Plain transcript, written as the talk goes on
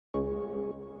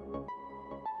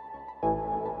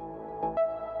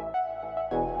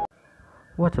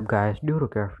What's up guys,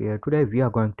 Duerocraft here. Today we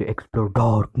are going to explore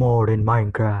dark mode in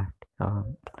Minecraft.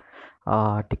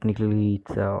 Technically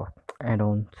it's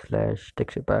add-on slash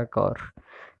texture pack or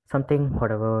something,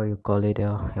 whatever you call it.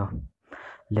 Yeah.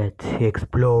 Let's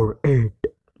explore it.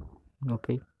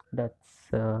 Okay,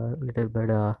 that's a little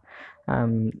bit.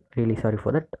 I'm really sorry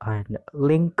for that. And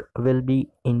link will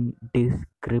be in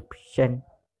description.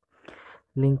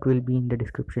 Link will be in the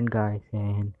description, guys.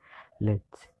 And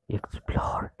let's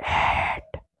explore it.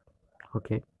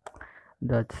 Okay.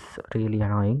 That's really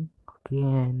annoying. Okay,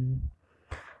 and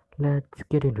let's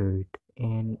get into it.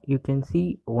 And you can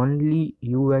see only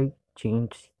UI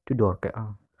changed to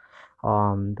Docker.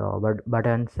 The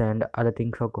buttons and other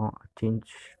things are change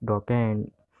Docker,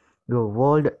 and your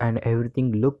world and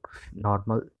everything looks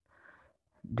normal,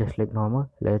 just like normal.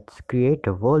 Let's create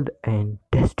a world and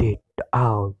test it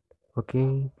out.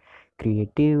 Okay,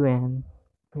 creative and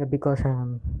yeah, because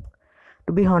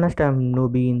to be honest, I'm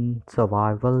newbie in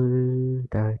survival.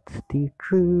 That's the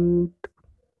truth.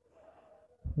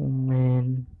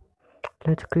 Man,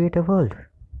 let's create a world.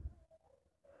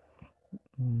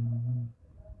 Mm,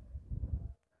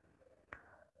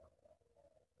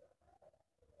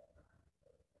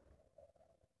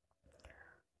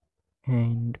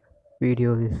 and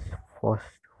video is fast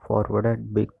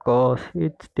forwarded because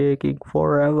it's taking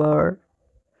forever.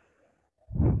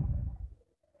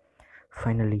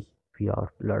 Finally, we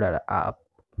are loaded up.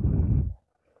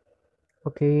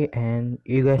 Okay, and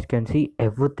you guys can see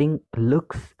everything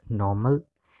looks normal.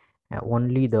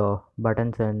 Only the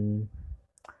buttons and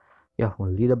yeah,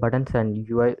 only the buttons and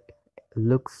UI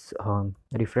looks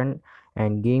different,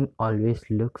 and game always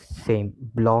looks same.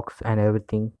 Blocks and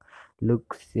everything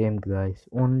looks same, guys.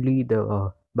 Only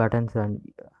the buttons and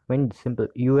when simple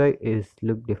UI is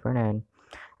look different. And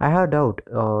I have doubt,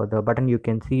 the button you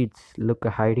can see it's look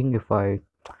hiding. If I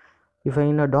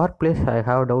in a dark place, I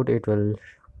have doubt it will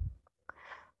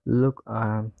look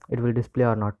it will display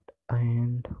or not.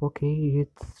 And okay,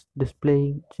 it's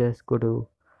displaying. Just go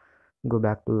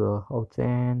back to the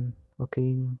outside.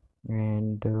 Okay,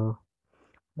 and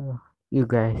you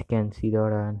guys can see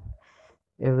that, and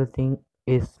everything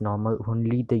is normal,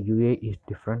 only the UA is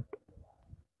different.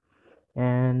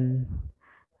 And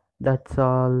that's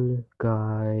all,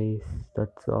 guys.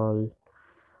 That's all.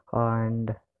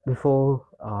 And before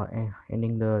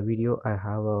ending the video, I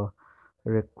have a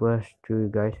request to you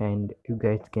guys, and you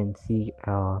guys can see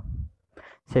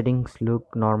settings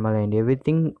look normal and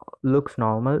everything looks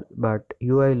normal, but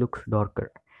UI looks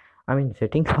darker. I mean,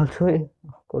 settings also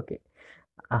okay.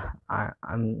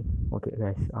 I'm okay,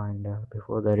 guys. And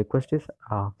before the request is,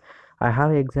 I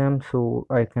have exam, so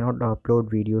I cannot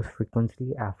upload videos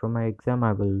frequently. After my exam,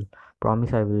 I will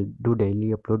promise I will do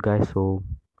daily upload, guys. So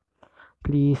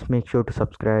please make sure to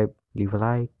subscribe, leave a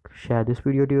like, share this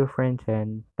video to your friends,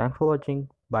 and thanks for watching.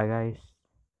 Bye, guys.